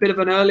at a bit of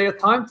an earlier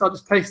time. So I'll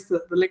just paste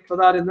the link for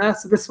that in there.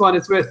 So this one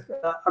is with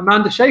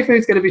Amanda Schaefer,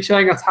 who's going to be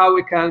showing us how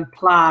we can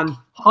plan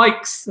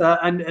hikes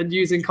and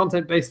using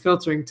content-based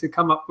filtering to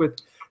come up with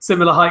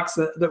similar hikes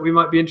that we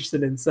might be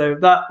interested in. So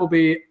that will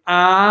be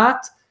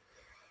at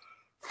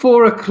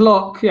 4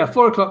 o'clock. Yeah,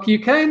 4 o'clock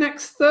UK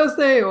next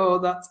Thursday, or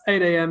that's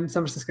 8 a.m.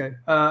 San Francisco.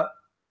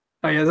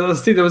 Oh yeah, I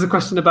see there was a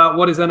question about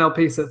what is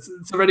NLP. So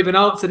it's already been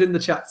answered in the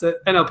chat. So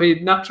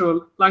NLP,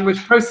 natural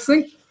language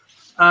processing,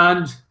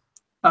 and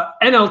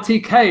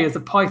NLTK is a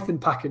Python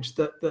package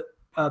that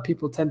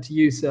people tend to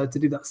use to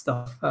do that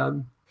stuff.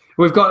 I've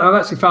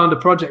actually found a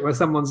project where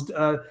someone's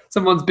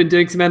been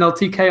doing some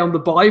NLTK on the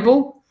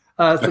Bible.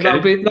 So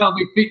okay. that'll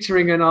be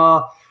featuring in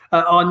our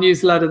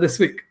newsletter this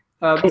week.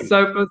 Cool.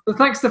 So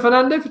thanks to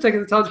Fernando for taking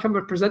the time to come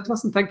and present to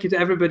us, and thank you to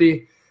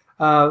everybody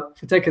for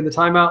taking the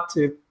time out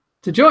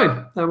to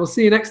join. And we'll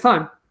see you next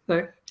time.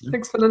 So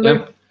thanks, Fernando.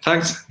 Yeah,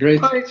 thanks.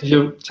 Great. Bye. See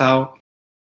you. Ciao.